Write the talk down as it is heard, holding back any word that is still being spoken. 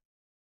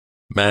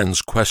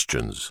Man's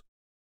questions,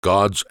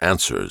 God's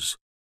answers.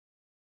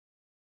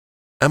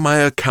 Am I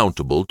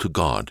accountable to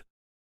God?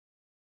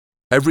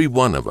 Every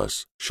one of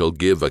us shall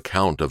give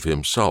account of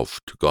himself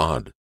to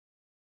God.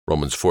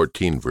 Romans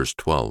 14, verse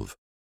 12.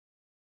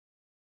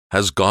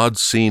 Has God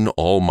seen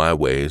all my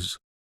ways?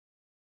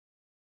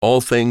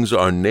 All things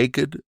are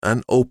naked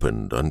and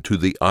opened unto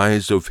the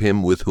eyes of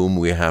him with whom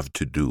we have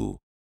to do.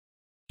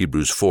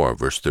 Hebrews 4,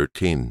 verse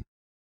 13.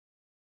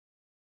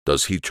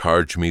 Does he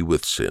charge me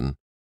with sin?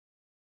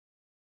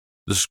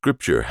 The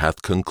Scripture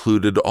hath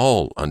concluded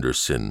all under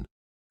sin.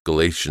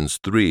 Galatians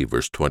 3,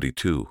 verse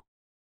 22.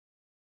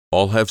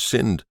 All have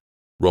sinned.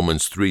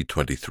 Romans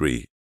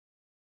 3:23.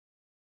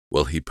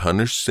 Will he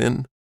punish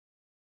sin?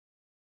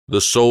 The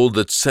soul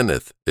that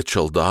sinneth, it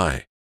shall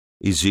die.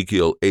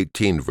 Ezekiel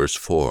 18, verse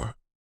 4.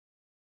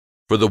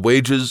 For the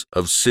wages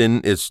of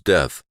sin is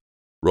death.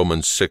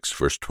 Romans 6,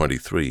 verse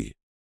 23.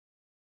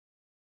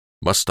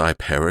 Must I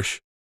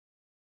perish?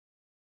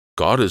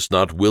 God is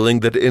not willing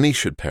that any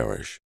should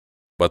perish,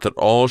 but that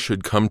all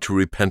should come to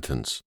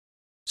repentance.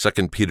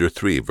 2 Peter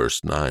 3,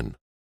 verse 9.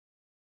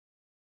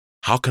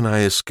 How can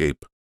I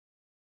escape?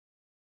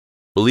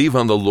 Believe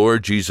on the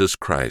Lord Jesus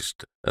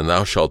Christ, and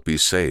thou shalt be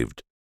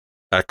saved.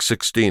 Acts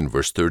 16,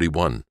 verse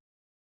 31.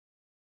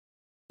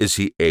 Is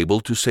he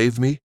able to save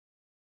me?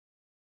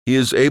 He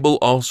is able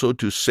also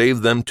to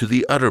save them to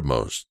the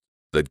uttermost,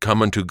 that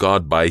come unto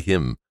God by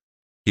him.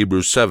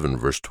 Hebrews 7,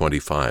 verse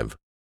 25.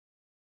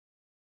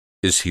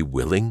 Is he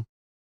willing?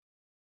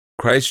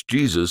 Christ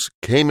Jesus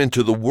came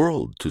into the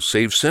world to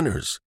save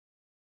sinners.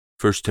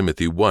 1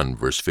 Timothy 1,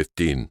 verse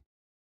 15.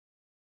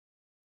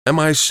 Am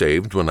I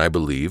saved when I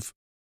believe?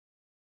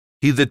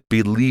 He that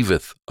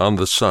believeth on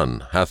the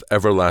Son hath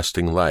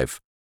everlasting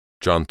life.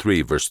 John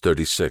 3, verse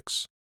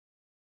 36.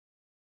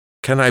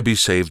 Can I be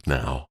saved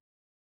now?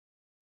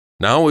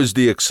 Now is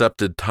the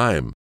accepted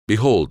time.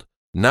 Behold,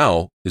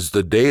 now is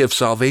the day of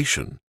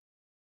salvation.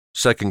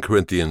 2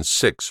 Corinthians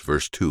 6,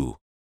 verse 2.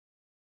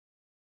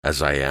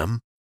 As I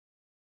am?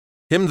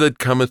 Him that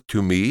cometh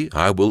to me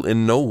I will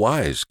in no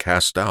wise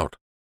cast out.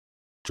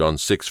 John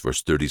 6,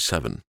 verse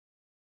 37.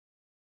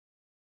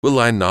 Will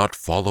I not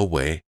fall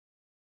away?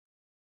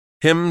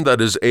 Him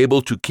that is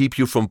able to keep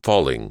you from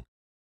falling.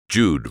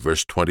 Jude,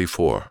 verse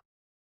 24.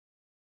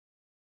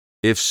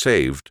 If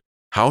saved,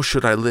 how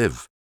should I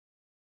live?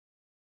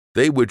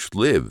 They which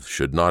live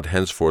should not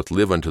henceforth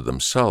live unto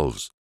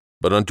themselves,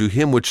 but unto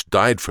him which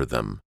died for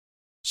them.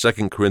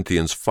 2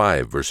 Corinthians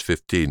 5, verse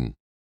 15.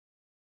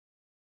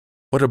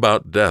 What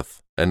about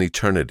death and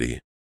eternity?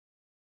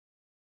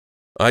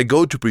 I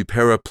go to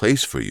prepare a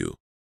place for you,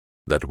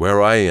 that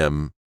where I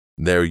am,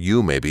 there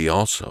you may be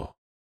also.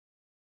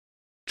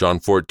 John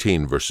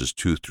 14, verses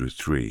 2 through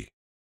 3.